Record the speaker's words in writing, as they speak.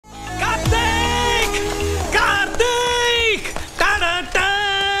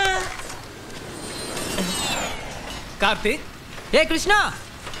கார்த்திக். ஏய் கிருஷ்ணா,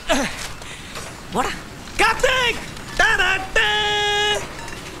 வாடா. கார்த்திக் டரட்டே.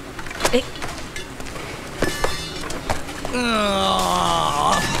 ஏய்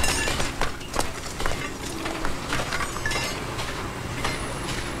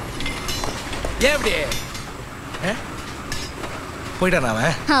எப்படி போயிட்டான்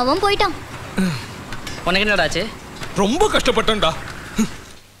அவன்? அவன் போயிட்டான். உனக்கு என்னடாச்சு? ரொம்ப கஷ்டப்பட்டேன்டா.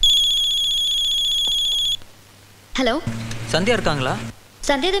 ஹலோ, சந்தியா இருக்காங்களா?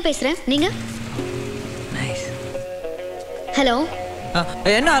 சந்தியா தான் பேசுறேன். நீங்க? நைஸ். ஹலோ.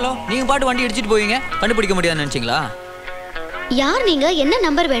 என்ன ஹலோ? நீங்க பாட்டு வண்டி இடிச்சிட்டு போவீங்க, கண்டுபிடிக்க முடியாதுன்னு நினைச்சீங்களா? யார் நீங்க? என்ன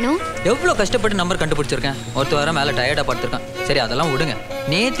நம்பர் வேணும்? எவ்வளோ கஷ்டப்பட்டு நம்பர் கண்டுபிடிச்சிருக்கேன். ஒருத்த வாரம் மேலே டயர்டாக படுத்திருக்கேன். சரி அதெல்லாம் விடுங்க.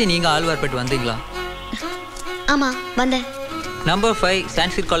 நேற்று நீங்கள் ஆழ்வார்பேட்டு வந்தீங்களா? ஆமா வந்தேன். நம்பர் 5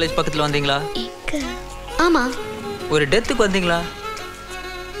 சான்ஸ்கிரிட் காலேஜ் பக்கத்தில் வந்தீங்களா? ஆமா. ஒரு டெத்துக்கு வந்தீங்களா?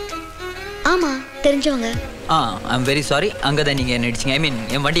 ஆமா, தெரிஞ்சவங்க. I'm very sorry. அங்கே தான் நீங்கள் என்ன அடிச்சிங்க, ஐ மீன்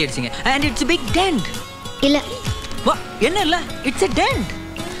என் வண்டி அடிச்சிங்க. And it's big tent. இல்ல. வா, என்ன இல்லை, இட்ஸ் எ டென்ட்.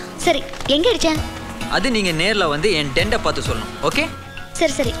 சரி, எங்க அடிச்சேன்? அது நீங்கள் நேரில் வந்து என் டென்ட்டை பார்த்து சொல்லணும். ஓகே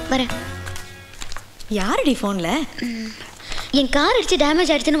சரி சரி வரேன். யாரடி ஃபோனில்? என் கார் அடிச்சு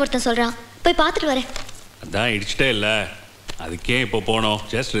டேமேஜ் ஆயிடுச்சுன்னு ஒருத்தன் சொல்கிறான். போய் பார்த்துட்டு வரேன். அதான் இடிச்சிட்டே இல்லை, அதுக்கே இப்போ போனோம்.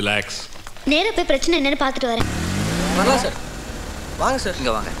 Just relax. நேராக போய் பிரச்சனை என்னன்னு பார்த்துட்டு வரேன். வாங்க சார். வாங்க சார்.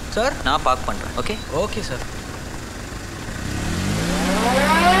 இங்கே வாங்க சார். நான் பார்க் பண்ணுறேன். Okay okay sir.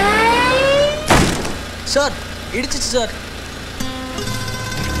 Sir இடிச்சிச்சு sir.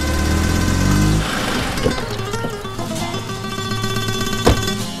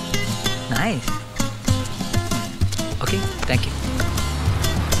 Nice. Okay thank you.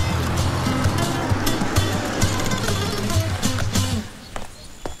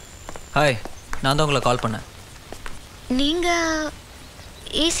 Hi, நான் தான் உங்களை கால் பண்ணேன். நீங்கள்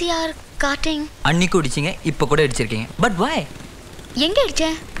ஏசிஆர் காட்டிங் அன்னைக்கு அடிச்சிங்க, இப்போ கூட அடிச்சிருக்கீங்க. பட் வாய்? எங்கே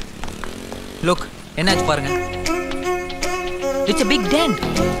அடித்தேன்? லுக், என்னாச்சு பாருங்க. It's a big dent.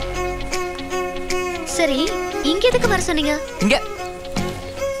 சரி, இங்கே எதுக்கு வர சொன்னீங்க?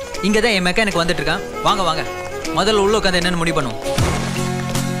 இங்கே தான் என் மெக்கானிக் வந்துட்டு இருக்கான். வாங்க வாங்க, முதல்ல உள்ள உட்காந்து என்னென்னு முடிவு பண்ணுவோம்.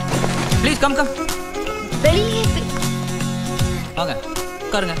 Please come come. வெளியே வாங்க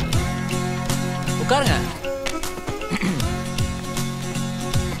உட்காருங்க, உட்காருங்க.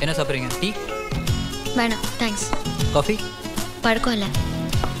 என்ன சாப்பிட்றீங்க? டீ? வேணாம் தேங்க்ஸ். காஃபி? பழக்கம் இல்லை.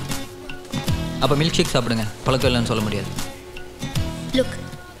 அப்போ மில்க் ஷேக் சாப்பிடுங்க. பழக்கம் இல்லைன்னு சொல்ல முடியாது. லுக்,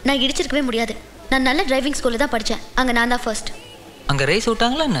 நான் இடிச்சிருக்கவே முடியாது. நான் நல்ல டிரைவிங் ஸ்கூலில் தான் படித்தேன். அங்கே நான் தான் ஃபர்ஸ்ட். அங்கே ரேஸ்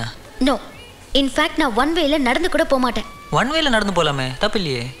விட்டாங்களா என்ன? நோ, இன்ஃபேக்ட் நான் ஒன் வேல நடந்து கூட போக மாட்டேன். ஒன் வேல நடந்து போகலாமே, தப்பு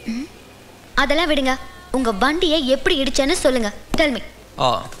இல்லையே. அதெல்லாம் விடுங்க. உங்கள் வண்டியை எப்படி இடிச்சேன்னு சொல்லுங்க. Tell me.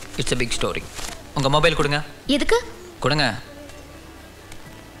 It's a big story. உங்கள் மொபைல் கொடுங்க. எதுக்கு? கொடுங்க.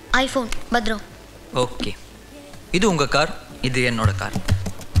 ஐஃபோன் பத்ரம். ஓகே, இது உங்கள் கார், இது என்னோட கார்.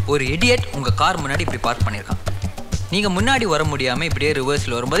 ஒரு இடியட் உங்கள் கார் முன்னாடி இப்படி பார்க் பண்ணியிருக்கான். நீங்கள் முன்னாடி வர முடியாமல் இப்படியே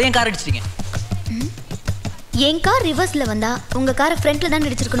ரிவர்ஸில் வரும்போது என் கார் அடிச்சிட்டிங்க. என் கார் ரிவர்ஸில் வந்தா உங்கள் காரை ஃப்ரண்ட்டில் தான்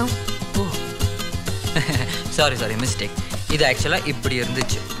இடிச்சிருக்கணும். Sorry mistake. இது ஆக்சுவலாக இப்படி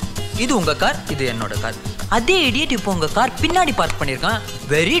இருந்துச்சு. இது உங்கள் கார், இது என்னோட கார். அதே இடியட் இப்போ உங்கள் கார் பின்னாடி பார்க் பண்ணியிருக்கான்.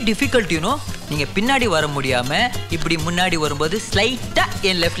 Very difficult you know. நீங்கள் பின்னாடி வர முடியாமல் இப்படி முன்னாடி வரும்போது ஸ்லைட்டாக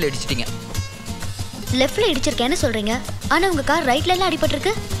என் லெஃப்டில் அடிச்சிட்டிங்க. லெஃப்டில் இடிச்சிருக்கேன்னு சொல்கிறீங்க, ஆனால் உங்கள் கார் ரைட்லலாம்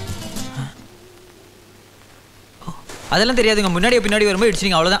அடிபட்டிருக்கு. அதெல்லாம் தெரியாதுங்க. முன்னாடியே பின்னாடி வரும்போது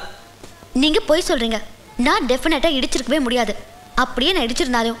இடிச்சிட்டிங்க, அவ்வளோதான். நீங்கள் போய் சொல்கிறீங்க. நான் டெஃபினட்டாக இடிச்சிருக்கவே முடியாது. அப்படியே நான்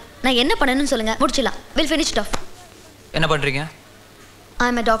இடிச்சிருந்தாலும் நான் என்ன பண்ணணும்னு சொல்லுங்கள், முடிச்சிடலாம். Will finish it of. என்ன பண்ணுறீங்க? I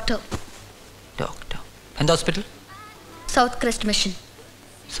am a doctor. Doctor? எந்த hospital? South crust mission.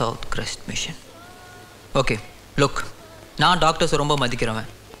 South crust mission. Okay look, நான் டாக்டர்ஸ் ரொம்ப மதிக்கிறவன்.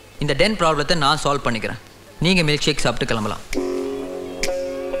 இந்த டென் ப்ராப்ளத்தை நான் சால்வ் பண்ணிக்கிறேன். நீங்கள் மில்க் ஷேக் சாப்பிட்டு கிளம்பலாம்.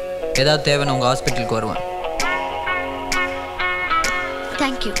 ஏதாவது தேவைன்னு உங்கள் ஹாஸ்பிட்டலுக்கு வருவேன்.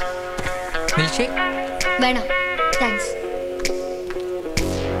 தேங்க்யூ. மில்க் ஷேக் வேணாம் தேங்க்ஸ்.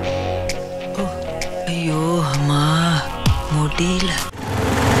 ஐயோ அம்மா முடியல.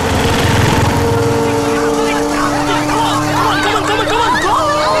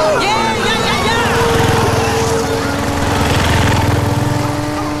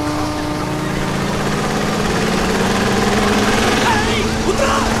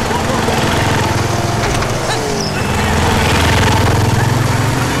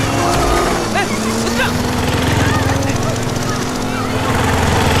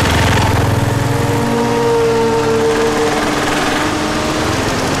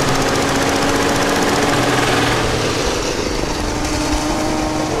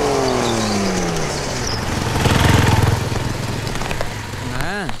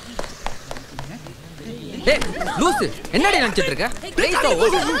 லூசு என்னடி நினைச்சிட்டு இருக்க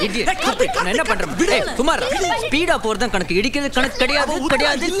நான் என்ன பண்றேன் குமார் ஸ்பீடா போறதுதான் கணக்கு இடிக்கிறது கணக்கு கிடையாது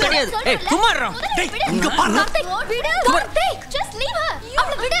கிடையாது கிடையாது குமார் இங்க பாரு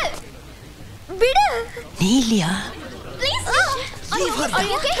நீ இல்லையா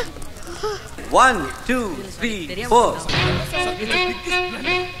 1 2 3 4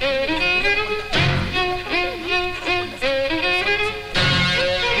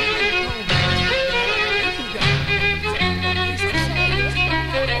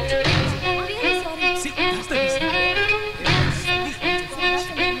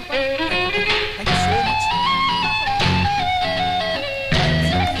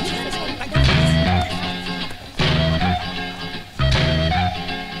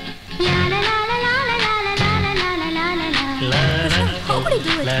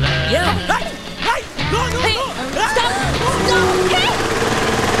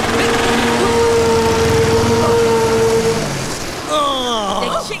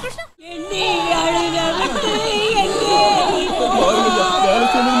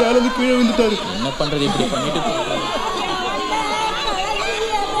 என்ன பண்றது இப்படி பண்ணிட்டு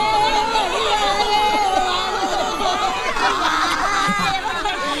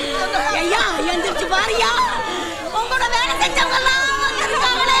ஐயா எந்திரச்சு பாருயா உங்களோட வேலை செஞ்சவங்க எல்லாம்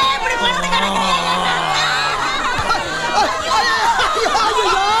வந்திருக்காங்களே இப்படி பண்ணது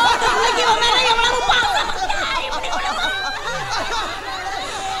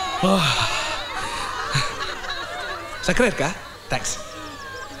சக்கரை இருக்கா? தேங்க்ஸ்.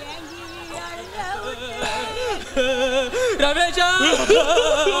 ரமேஷா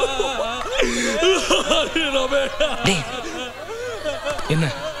என்ன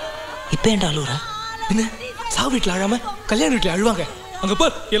இப்ப ஏன்டா அழுவுற? என்ன சாவு வீட்டுல அழாம கல்யாண வீட்டுல அழுவாங்க. அங்க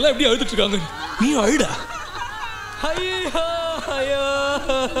பார் எல்லாம் எப்படி அழுதுட்டு இருக்காங்க. நீ அழுடா.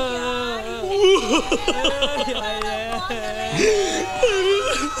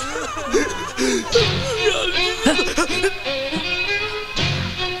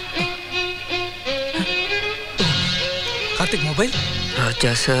 கார்த்திக் மொபைல்.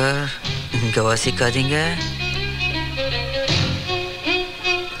 ராஜா சார் இங்க வாசிக்காதீங்க.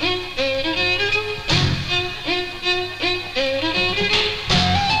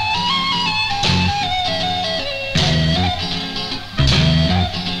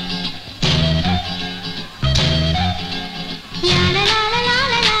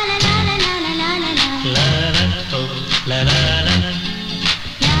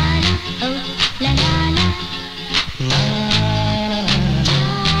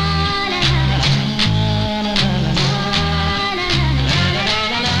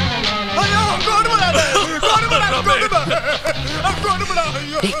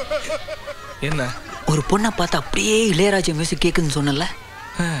 என்ன ஒரு பொண்ணை பார்த்து அப்படியே இளையராஜா மியூசிக் கேக்குன்னு சொன்னல,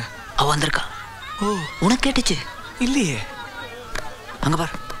 அவ வந்திருக்கா. ஓ உனக்கு கேட்டுச்சு? இல்லையே. அங்க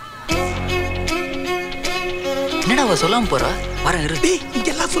பாரு. என்னடா அவ சொல்லாம போறா? வரேன் இரு.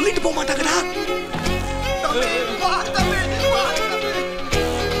 எல்லாம் சொல்லிட்டு போக மாட்டாங்கடா.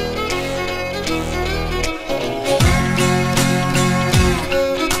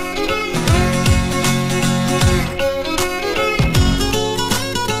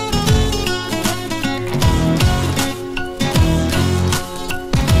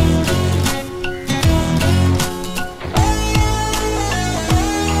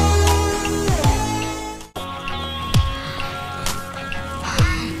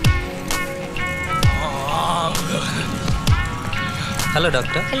 Hello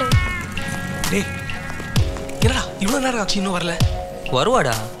doctor. ஹலோ. டேய் என்னடா இவ்வளவு நேரம் ஆச்சு இன்னும் வரல?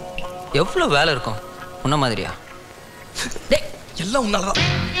 வருவாடா, எவ்வளோ வேலை இருக்கும் உன்ன மாதிரியா? டேய் எல்லாம் உன்னாலதான்.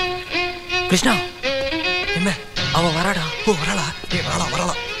 கிருஷ்ணா என்ன அவ வராடா. ஓ வரலா. டேய் வரலாம்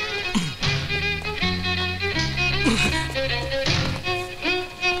வரலாம்.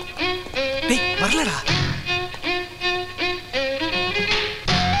 டேய் வரலடா.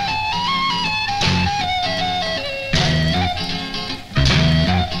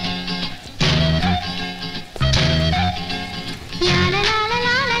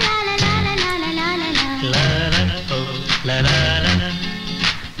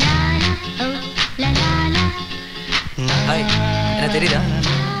 ஹாய், என்ன தெரியுதா?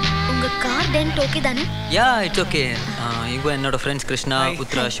 உங்க கார் டென்ட் ஓகே தானே? Yeah it's okay. இவங்க என்னோட ஃப்ரெண்ட்ஸ் கிருஷ்ணா,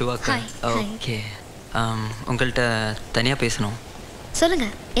 புத்ரா, சிவாக்கர். ஓகே. உங்கள்கிட்ட தனியாக பேசணும். சொல்லுங்க,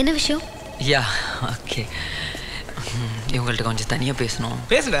 என்ன விஷயம்? Yeah okay. இவங்கள்ட்ட கொஞ்சம் தனியாக பேசணும்.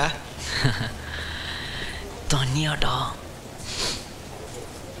 பேசுடா. தனியாடா.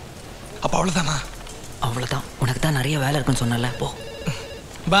 அப்ப அவ்வளவுதானா? அவ்வளோதான். உனக்கு தான் நிறைய வேலை இருக்குன்னு சொன்னல. போ.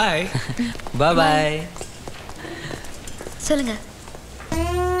 பாய். பாய். சொல்லுங்க.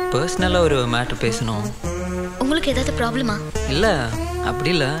 பர்சனலாக ஒரு மேட்ரு பேசணும். உங்க உங்களுக்கு ஏதாவது ப்ராப்ளமா? இல்லை அப்படி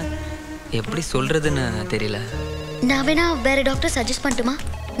இல்லை, எப்படி சொல்கிறதுன்னு தெரியல. நான் வேணா வேற டாக்டர் சஜஸ்ட் பண்ணட்டுமா?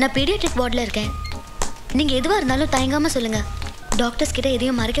 நான் பீடியாட்ரிக் வார்டில் இருக்கேன். நீங்கள் எதுவாக இருந்தாலும் தயங்காமல் சொல்லுங்கள். டாக்டர்ஸ் கிட்ட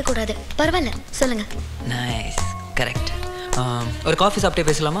எதையும் மறைக்கக்கூடாது. பரவாயில்ல, சொல்லுங்கள். Nice, correct. ஒரு காஃபி சாப்பிட்டே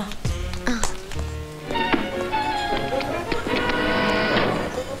பேசலாமா?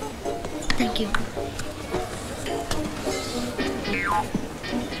 தேங்க்யூ.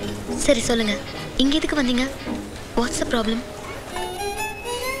 சரி சொல்லுங்க, இங்க எதுக்கு வந்தீங்க? What's the problem?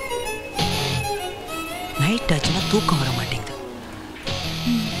 நைட் ஆச்சுன்னா தூக்கம் வர மாட்டேங்குது.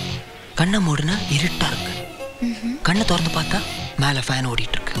 கண்ணை மூடுனா இருட்டா இருக்கு. கண்ணை திறந்து பார்த்தா மேலே ஃபேன்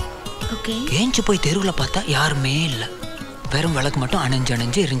ஓடிட்டு இருக்கு. ஓகே. ஏஞ்சி போய் தெருவில் பார்த்தா யாருமே இல்லை. வெறும் விளக்கு மட்டும் அணைஞ்சு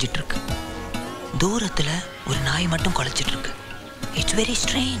அணைஞ்சு எரிஞ்சிட்டு இருக்கு. தூரத்தில் ஒரு நாய் மட்டும் குலைச்சிட்டு இருக்கு. It's very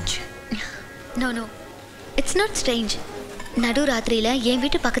strange. No no, it's not strange. நடு ராத்திரியில் என்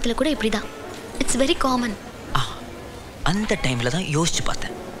வீட்டு பக்கத்தில் கூட இப்படி தான். It's very common. அந்த டைமில் தான் யோசிச்சு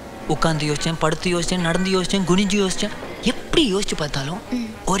பார்த்தேன். உட்காந்து யோசித்தேன், படுத்து யோசித்தேன், நடந்து யோசித்தேன், குனிஞ்சு யோசித்தேன். எப்படி யோசிச்சு பார்த்தாலும்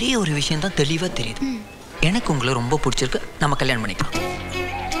ஒரே ஒரு விஷயம் தான் தெளிவாக தெரியுது. எனக்கு உங்களை ரொம்ப பிடிச்சிருக்கு, நம்ம கல்யாணம் பண்ணிக்கலாம்.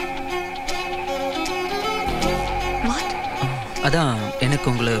 அதான் எனக்கு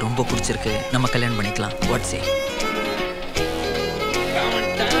உங்களை ரொம்ப பிடிச்சிருக்கு, நம்ம கல்யாணம் பண்ணிக்கலாம். வாட்ஸ் சே?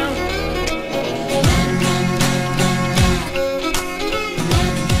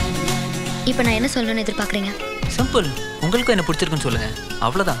 இப்போ நான் என்ன சொல்லணும்னு எதிர்பார்க்குறீங்க? சிம்பிள். உங்களுக்கும் என்ன பிடிச்சிருக்குன்னு சொல்லுங்க,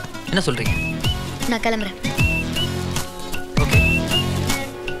 அவ்வளோதான். என்ன சொல்றீங்க? நான் கிளம்புறேன். Okay,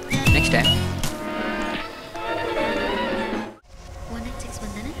 next time.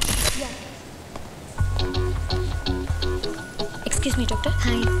 196 தானே? Excuse me doctor.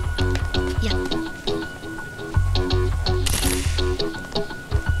 Hi. Yeah.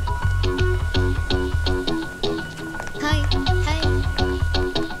 Hi. Hi.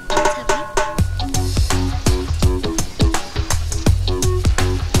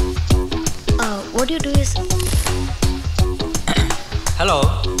 What you do is hello.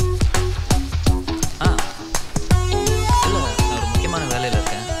 இல்லை, நான் ஒரு முக்கியமான வேலையில்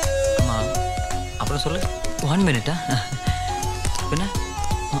இருக்கேன். ஆமாம், அப்புறம் சொல்லு. 1 மினிட்டா? என்ன?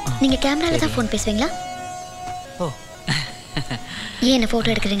 நீங்க கேமரால தான் ஃபோன் பேசுவீங்களா? ஓ, ஏன் என்ன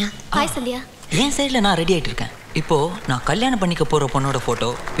ஃபோட்டோ எடுக்கிறீங்க? ஹாய் சந்தியா. என் சைடில் நான் ரெடி ஆகிட்டு இருக்கேன். இப்போது நான் கல்யாணம் பண்ணிக்க போகிற பொண்ணோட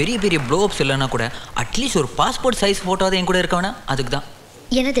ஃபோட்டோ பெரிய பெரிய ப்ளோஅப்ஸ் இல்லைன்னா கூட அட்லீஸ்ட் ஒரு பாஸ்போர்ட் சைஸ் ஃபோட்டோ தான் என் கூட இருக்கவேனா? அதுக்கு தான்.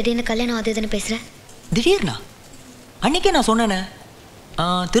 என்ன திடீர்னு கல்யாணம் அது இதுன்னு பேசுகிறேன்? திடீர்னா? அன்றைக்கே நான் சொன்னேனே.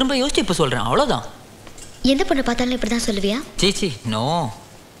 திரும்ப யோசிச்சு இப்போ சொல்கிறேன், அவ்வளோதான். எந்த பொண்ணை பார்த்தாலும் இப்படி தான் சொல்லுவியா? சீச்சி, நோ.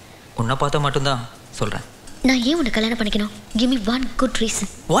 உன்னை பார்த்தா மட்டும்தான் சொல்கிறேன். நான் ஏன் உன்னை கல்யாணம் பண்ணிக்கணும்? Give me one good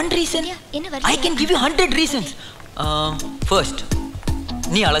reason. One reason? என்ன? I can give you 100 reasons. First,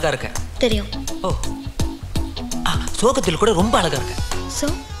 நீ அழகா இருக்க. தெரியும். ஓ, சோகத்தில் கூட ரொம்ப அழகா இருக்க. ஸோ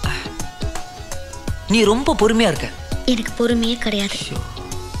நீ ரொம்ப பொறுமையா இருக்க. எனக்கு பொறுமையே கிடையாது.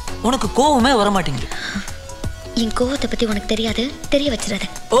 உனக்கு கோவமே வர மாட்டேங்குது. என் கோவத்தை பற்றி உனக்கு தெரியாது, தெரிய வச்சிடாத.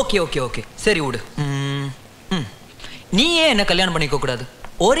 ஓகே ஓகே ஓகே, சரி விடு. நீ ஏன் என்ன கல்யாணம் பண்ணிக்க கூடாது?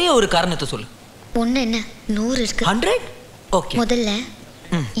 ஒரே ஒரு காரணத்தை சொல்லு. ஒன்று என்ன, 100 இருக்கு. 100? ஓகே. முதல்ல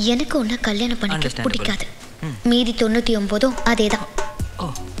எனக்கு உன்னை கல்யாணம் பண்ணிக்க பிடிக்காது. மீதி 99 அதே தான்.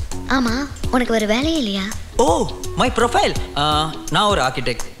 ஆமா, உனக்கு வேற வேலையே இல்லையா? ஓ, மை ப்ரொஃபைல். நான் ஒரு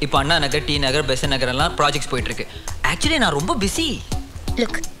ஆர்கிடெக்ட். இப்போ அண்ணா நகர், டி நகர், பெசன் நகர் எல்லாம் ப்ராஜெக்ட்ஸ் போயிட்டு இருக்கு. ஆக்சுவலி நான் ரொம்ப பிஸி.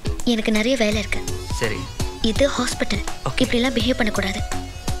 லுக், எனக்கு நிறைய வேலை இருக்கு. சரி, இது ஹாஸ்பிட்டல். இப்படிலாம் பிஹேவ் பண்ணக்கூடாது.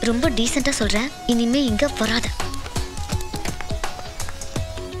 ரொம்ப டீசெண்டாக சொல்கிறேன், இனிமே இங்கே வராத.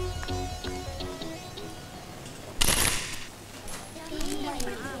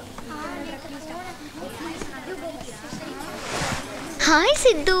 ஹாய்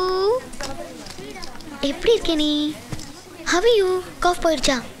சித்து, எப்படி இருக்கே நீ? How you? காஃப்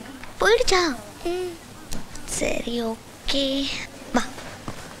போயிடுச்சா? போயிடுச்சா? சரி, ஓகே, வா.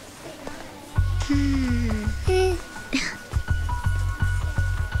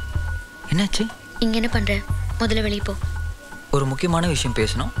 என்னாச்சு? இங்க என்ன பண்ற? முதல்ல வெளியே போ. ஒரு முக்கியமான விஷயம்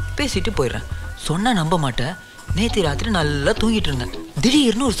பேசணும், பேசிட்டு போயிடுறேன். சொன்னா நம்ப மாட்டேன். நேற்று ராத்திரி நல்லா தூங்கிட்டு இருந்தேன்.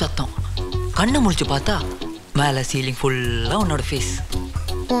 திடீர்னு ஒரு சத்தம். கண்ணை முழிச்சு பார்த்தா மேலே சீலிங் ஃபுல்லாக உன்னோட ஃபேஸ்.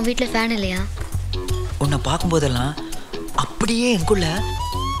 உன் வீட்டில் ஃபேன் இல்லையா? உன்னை பார்க்கும்போதெல்லாம் அப்படியே எங்குள்ள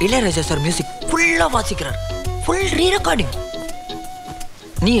இளையராஜா சார் மியூசிக் ஃபுல்லாக வாசிக்கிறார். Full re-recording.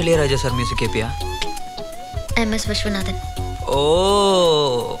 நீ Ilaiyaraaja sir music கேட்பியா? MS Viswanathan. ஓ,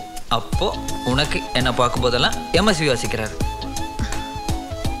 அப்போ உனக்கு என்ன பார்க்கும்போதெல்லாம் MSV வாசிக்கிறார்.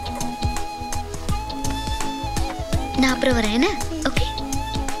 நான் அப்புறம் வரேன். என்ன? ஓகே,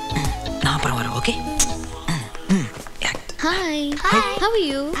 நான் அப்புறம் வரேன். Okay. Hi. How are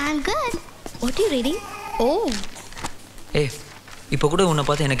you? I'm good. What are you reading? Oh. ஏய், இப்போ கூட உன்னை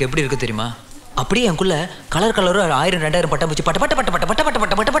பார்த்து எனக்கு எப்படி இருக்கு தெரியுமா? அப்படியே எனக்குள்ள கலர் கலரும் 1000 2000 பட்டாம்பூச்சி பட்ட பட்ட பட்ட பட்ட பட்ட பட்ட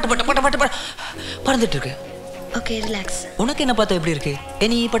பட்ட பட்ட பட்ட பட்ட பட்ட பட்ட பறந்துட்டு இருக்கு. Okay relax. உனக்கு என்ன பார்த்தா எப்படி இருக்கு?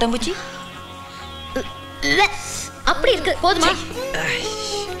 எனி பட்டாம்பூச்சி அப்படி இருக்கு. போதுமா?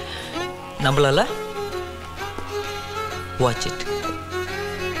 நம்மளால watch it.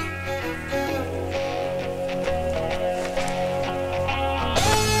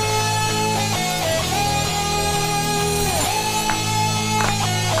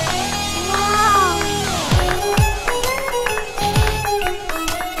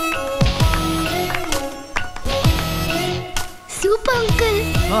 Super uncle.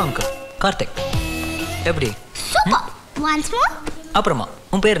 Uncle Karthik எப்படி? சூப்பர். Once more. அப்புறமா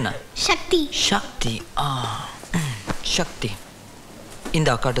உன் பேர் என்ன? சக்தி. சக்தி. சக்தி. இந்த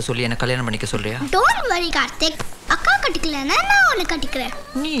அக்காட்ட சொல்லி என்ன கல்யாணம் பண்ணிக்க சொல்றியா? Don't worry Karthik. அக்கா கட்டிக்கலனா நான் உன்னை கட்டிக்கிறேன்.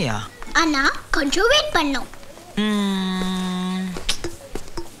 நீயா? அண்ணா கொஞ்சம் வெயிட் பண்ணு.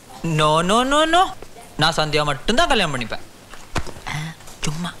 No no no no. நான் சந்தியா மட்டும் தான் கல்யாணம் பண்ணிப்பேன்.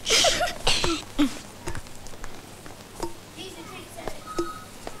 சும்மா.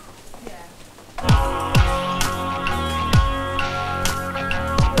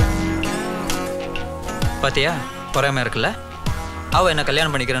 பாத்தியா பொறாம இருக்குல்ல? அவ என்ன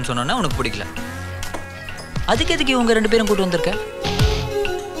கல்யாணம் பண்ணிக்கிறேன்னு சொன்னா உனக்கு பிடிக்கல. அதுக்கு எதுக்கு இவங்க 2 பேரும் கூட்டு வந்திருக்க?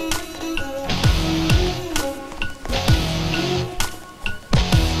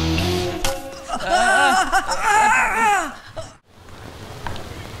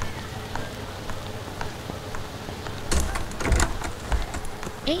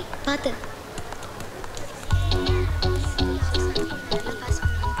 ஏய் பாத்து.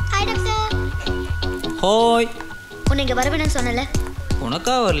 Hi doctor. ஹோய். உன்னை இங்க வரவேணும்னு சொன்னல.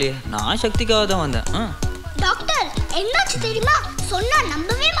 உனக்கா வரலையே, நான் சக்திக்காக தான் வந்தேன். டாக்டர் என்னாச்சு தெரியுமா? சொன்னா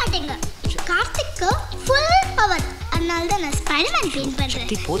நம்பவே மாட்டேங்க. கார்த்திக்கு ஃபுல் பவர். அதனால தான் நான் ஸ்பைடர்மேன் ட்ரெயின் பண்றேன்.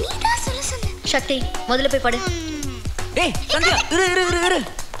 நீதான் சொல்ல சொன்ன. சக்தி முதல்ல போய் படு. டேய் சந்தியா இரு.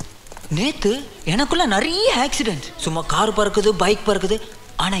 நேத்து எனக்குள்ள நிறைய ஆக்சிடென்ட். சும்மா கார் பறக்குது, பைக் பறக்குது.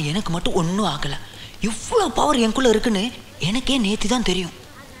 ஆனா எனக்கு மட்டும் ஒன்றும் ஆகல. இவ்வளோ பவர் எனக்குள்ள இருக்குன்னு எனக்கே நேத்து தான் தெரியும்.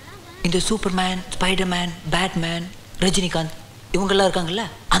 இந்த சூப்பர்மேன், ஸ்பைடர்மேன், பேட்மேன், ரஜினிகாந்த் இவங்கெல்லாம் இருக்காங்கல்ல,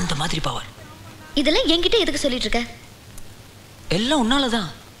 அந்த மாதிரி பவர். இதெல்லாம் என்கிட்ட எதுக்கு சொல்லிட்டு இருக்க? எல்லாம் உன்னால தான்.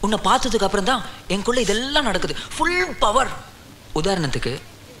 உன்னை பார்த்ததுக்கு அப்புறம் தான் எனக்குள்ள இதெல்லாம் நடக்குது. Full power. உதாரணத்துக்கு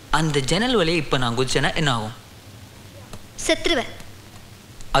அந்த ஜன்னல் வழியை இப்போ நான் குதிச்சேன்னா என்ன ஆகும்? செத்துருவேன்.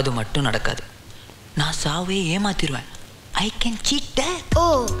 அது மட்டும் நடக்காது. நான் சாவே ஏமாத்திடுவேன். I can seat. ஓ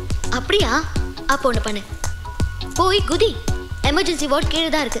அப்படியா? அப்போ ஒன்று பண்ணு. போய் குதி. எமர்ஜென்சி வார்டு கீழே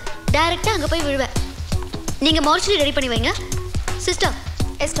தான் இருக்கு. டைரக்டா அங்கே போய் விழுவேன். நீங்கள் மார்ச்சரி ரெடி பண்ணி வைங்க. சிஸ்டர்.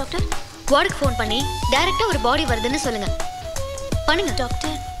 Yes doctor. வார்டுக்கு ஃபோன் பண்ணி டைரக்டா ஒரு பாடி வருதுன்னு சொல்லுங்க. பண்ணுங்க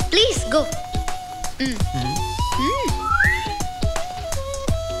doctor. Please go.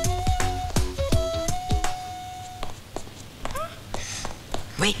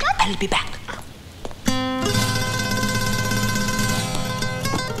 Wait, I'll be back.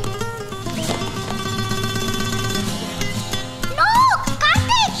 No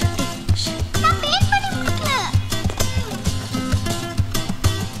Karthik. நான் பேட் பண்ணி முடிக்கல.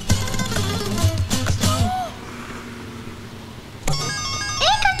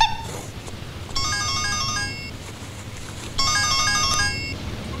 ஏய் கார்த்திக்.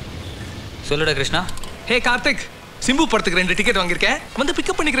 சொல்லுடா கிருஷ்ணா. ஹே கார்த்திக், சிம்பு படத்துக்கு 2 டிக்கெட் வாங்கியிருக்கேன். வந்து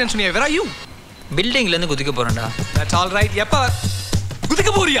பிக்கப் பண்ணிக்கிறேன்னு சொன்னியே. Where are you? பில்டிங்ல இருந்து குதிக்க போறேன்டா. That's all right. எப்ப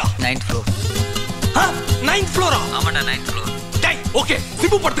குதிக்க போறியா? 9th floor. 9th floor. ஆமாடா 9th floor. டேய் ஓகே,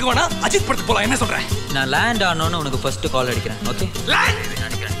 சிம்பு படத்துக்கு வேணா அஜித் படத்துக்கு போலாம். என்ன சொல்ற? நான் லேண்ட் ஆனோன்னு உனக்கு ஃபர்ஸ்ட் கால் அடிக்கிறேன். ஓகே? லேண்ட்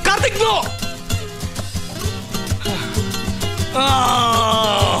அடிக்கிறேன். கார்த்திக் நோ.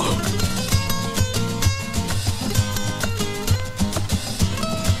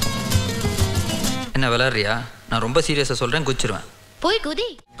 என்ன விளையாடுறியா? நான் ரொம்ப சீரியஸா சொல்றேன், குதிச்சிருவேன். போய் குதி.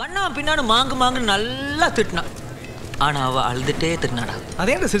 கண்ணா பின்னாடி மாங்கு நல்லா திட்டினா. ஆனா அவ அழுதுட்டே திட்டினாடா.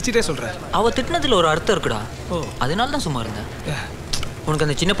 அதே அந்த சிரிச்சிட்டே சொல்ற. அவ திட்டினதுல ஒரு அர்த்தம் இருக்குடா. அதனால தான் சும்மா இருந்தேன். உனக்கு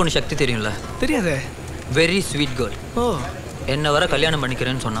அந்த சின்ன பொண்ணு சக்தி தெரியும்ல? தெரியாதே. Very sweet girl. என்ன வர கல்யாணம்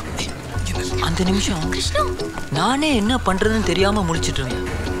பண்ணிக்கிறேன்னு சொன்னான். அந்த நிமிஷம் நானே என்ன பண்றதுன்னு தெரியாம முழிச்சிட்டு இருந்தேன்.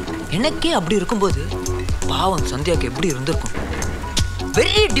 எனக்கே அப்படி இருக்கும்போது பாவம் சந்தியாக்கு எப்படி இருந்திருக்கும்?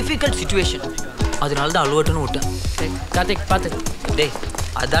 Very difficult situation. அதனால தான் அழுவட்டுன்னு விட்டேன். கார்த்திக் பார்த்து. டேய்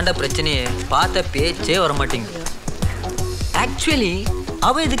அதான்டா பிரச்சனையே. பார்த்த பேச்சே வர மாட்டேங்குது. ஆக்சுவலி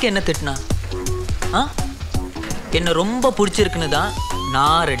அவ இதுக்கு என்ன திட்டினா? என்ன ரொம்ப பிடிச்சிருக்குன்னு தான்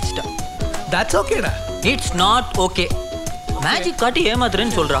நான் அடிச்சிட்டேன். தட்ஸ் ஓகேடா. It's not okay. மேஜிக் காட்டி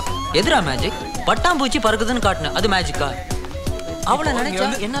ஏமாத்துறேன்னு சொல்றா. எதிரா மேஜிக்? பட்டாம்பூச்சி பறக்குதுன்னு காட்டின அது மேஜிக்கா? அவளை நினைச்சா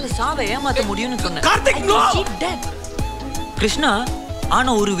என்னால சாவை ஏமாத்த முடியும்னு சொன்னேன். கிருஷ்ணா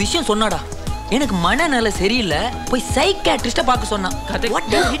ஆனா ஒரு விஷயம் சொன்னாடா. எனக்கு மனநல சரியில்லை போய் சைக்கியாட்ரிஸ்ட பார்க்க சொன்னான்.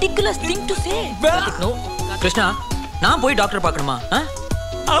 What a ridiculous thing to say. No. Krishna, நான் போய் டாக்டர் பார்க்கணுமா?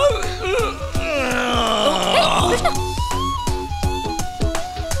 கிருஷ்ணா,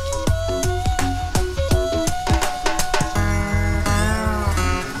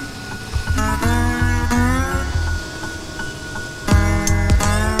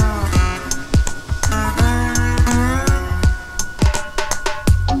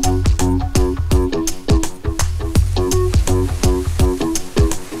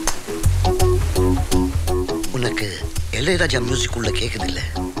 இளையராஜா மியூசிக் உள்ள கேக்குது இல்ல?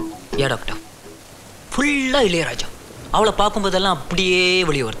 யா டாக்டர், ஃபுல்லா இளையராஜா. அவளை பார்க்கும்போதெல்லாம் அப்படியே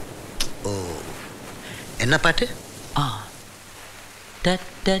வெளியே வருது. ஓ, என்ன பாட்டு?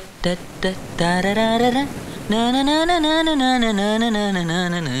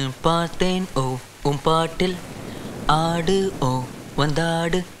 பார்த்தேன் ஓ உன் பாட்டில் ஆடு ஓ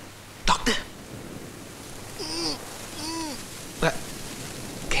வந்தாடு. டாக்டர்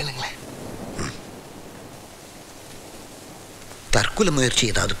கேளுங்களேன். தற்கொலை முயற்சி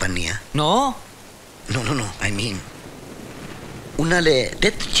ஏதாவது பண்ணியா? நோ நோ நோ நோ, ஐ மீன் உன்னால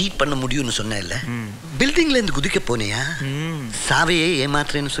டெத் சீட் பண்ண முடியும்னு சொன்னேன்ல, பில்டிங்ல இருந்து குதிக்க போனியா? சாவையே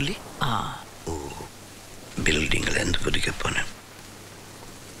ஏமாத்துறேன்னு சொல்லி? ஓ, பில்டிங்ல இருந்து குதிக்க போனேன்.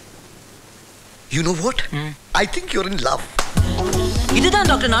 You know what? I think you're in love. இதுதான்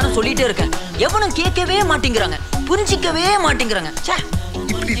டாக்டர் நானும் சொல்லிட்டே இருக்கேன். எவனும் கேட்கவே மாட்டேங்கிறாங்க, புரிஞ்சிக்கவே மாட்டேங்கிறாங்க.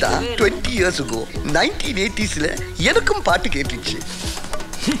 இப்படிதான் 20 years ago 1980sல எனக்கும் பாட்டு கேட்டுச்சு.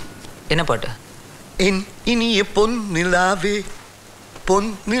 என்ன பாட்டு? என் இனிய பொன் நிலாவே பொன்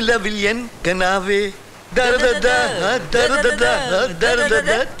நிலவில் என் கனாவே தரததா தரததா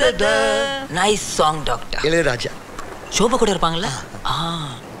தரததா. Nice song doctor. Ilaiyaraaja. Sofa கூட இருப்பாங்கல்ல?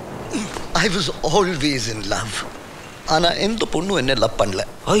 I was always in love. ஆனா எந்த பொண்ணும் என்ன லவ் பண்ணல.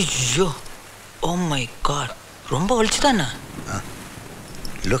 ஐயோ, ஓ மை காட், ரொம்ப வலிச்சுதானே?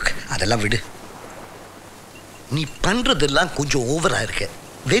 லுக், அதெல்லாம் விடு. நீ பண்றதெல்லாம் கொஞ்சம் ஓவரா இருக்கு.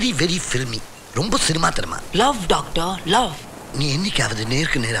 வெரி வெரி ஃபில்மி, ரொம்ப சினிமா தரமா. Love doctor, love. நீ என்னைக்காவது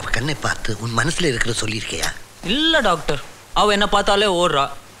நேருக்கு நேர் அவ கண்ணை பார்த்து உன் மனசுல இருக்கிற சொல்லியிருக்கியா? இல்ல டாக்டர், அவ என்ன பார்த்தாலே ஓடுறா.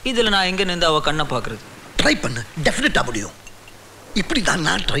 இதுல நான் எங்க நின்று அவ கண்ணை பாக்குறது? ட்ரை பண்ணு, டெஃபினட்டா முடியும். இப்படிதான்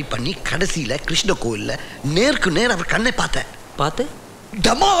நான் ட்ரை பண்ணி கடைசியில கிருஷ்ண கோயில்ல நேருக்கு நேர் அவ கண்ணை பார்த்து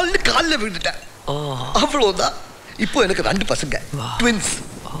டமால்னு காலில் விழுந்துட்டேன். அவ்வளவுதான். இப்போ எனக்கு 2 பசங்க, twins,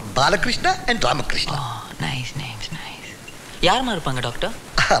 Balakrishna and Ramakrishna. Nice nice nice. யாருமா இருப்பாங்க டாக்டர்?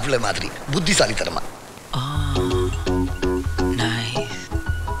 அவள மாதிரி புத்திசாலித்தனமா. Nice,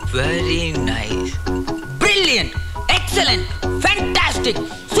 very nice, brilliant, excellent, fantastic,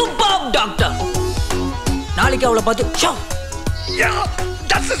 superb doctor. நாளைக்கு அவளை பார்த்து show. Yeah,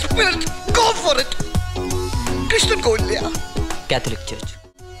 that's the spirit. Go for it. Krishnan கோயில்லையா? Catholic search.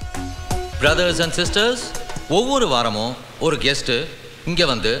 Brothers and sisters, ஒவ்வொரு வாரமும் ஒரு கெஸ்ட் இங்க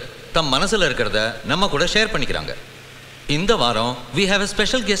வந்து தம் மனசுல இருக்கிறத நம்ம கூட ஷேர் பண்ணிக்கிறாங்க. இந்த வாரம் we have a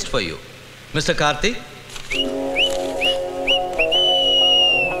special guest for you. Mr. Karthik.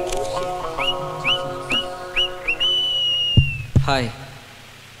 Hi.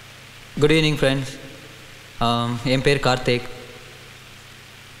 Good evening friends. என் பேர் கார்த்திக்.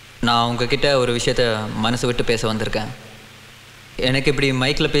 நான் உங்ககிட்ட ஒரு விஷயத்த மனசு விட்டு பேச வந்திருக்கேன். எனக்கு இப்படி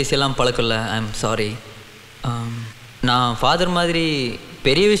மைக்கில் பேசியெல்லாம் பழக்கம் இல்லை. I am sorry. நான் ஃபாதர் மாதிரி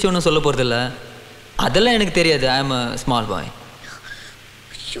பெரிய விஷயம்னு சொல்ல போகிறதில்ல, அதெல்லாம் எனக்கு தெரியாது. I am a small boy.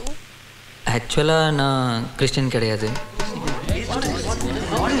 ஆக்சுவலாக நான் கிறிஸ்டின் கிடையாது.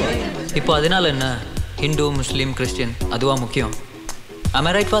 இப்போ அதனால என்ன, ஹிந்து, முஸ்லீம், கிறிஸ்டின் அதுவா முக்கியம்? am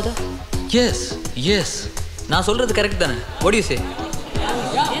I right father? S S. நான் சொல்கிறது கரெக்ட் தானே? what do you say?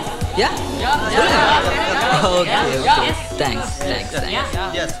 yeah okay thanks.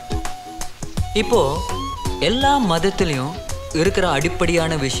 இப்போ எல்லா மதத்திலையும் இருக்கிற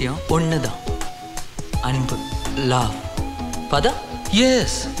அடிப்படையான விஷயம் ஒன்று தான், அன்பு, love. father?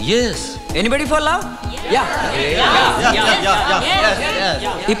 yes yes. anybody for love? yeah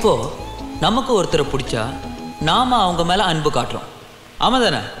இப்போ நமக்கு ஒருத்தரை பிடிச்சா நாம அவங்க மேல அன்பு காட்டுறோம், ஆமா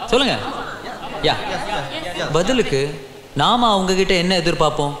தானே? சொல்லுங்க. யா, பதிலுக்கு நாம அவங்க கிட்ட என்ன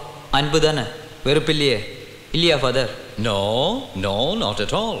எதிர்பார்ப்போம்? அன்பு தானே, வெறுப்பு இல்லையே. இல்லையா father? No no, not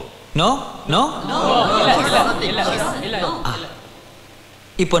at all. No no.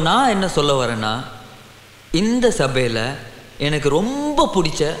 இப்போ நான் என்ன சொல்ல வரேன்னா, இந்த சபையில் எனக்கு ரொம்ப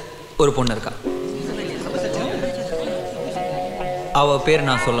பிடிச்ச ஒரு பொண்ணு இருக்கா. அவ பேர்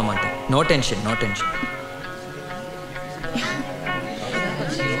நான் சொல்ல மாட்டேன். No tension, no tension.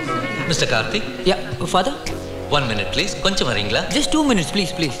 Mr. Karthik? Yeah, father? 1 minute please. கொஞ்சம் வரீங்களா? Just 2 minutes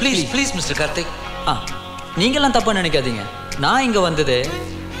please, please. Please Mr. Karthik. நீங்களாம் தப்பா நினைக்காதீங்க. நான் இங்க வந்தது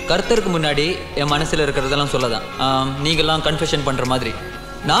கர்த்தருக்கு முன்னாடி என் மனசில் இருக்கிறதெல்லாம் சொல்லதான். நீங்கள்லாம் கன்ஃபெஷன் பண்ணுற மாதிரி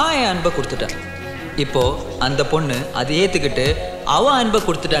நான் என் அன்பை கொடுத்துட்டேன். இப்போ அந்த பொண்ணு அதை ஏற்றுக்கிட்டு அவள் அன்பை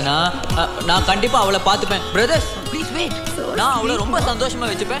கொடுத்துட்டேன்னா நான் கண்டிப்பாக அவளை பார்த்துப்பேன். Brothers please wait. நான் அவளை ரொம்ப சந்தோஷமாக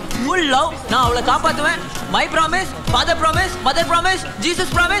வச்சுப்பேன். Full love. நான் அவளை காப்பாற்றுவேன். My promise, father promise, mother promise,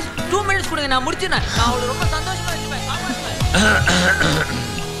 Jesus promise. 2 minutes கொடுங்க, நான் முடிச்சினேன். நான் அவளை ரொம்ப சந்தோஷமாக வச்சுப்பேன்.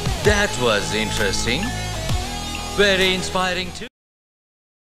 That was interesting. Very inspiring too.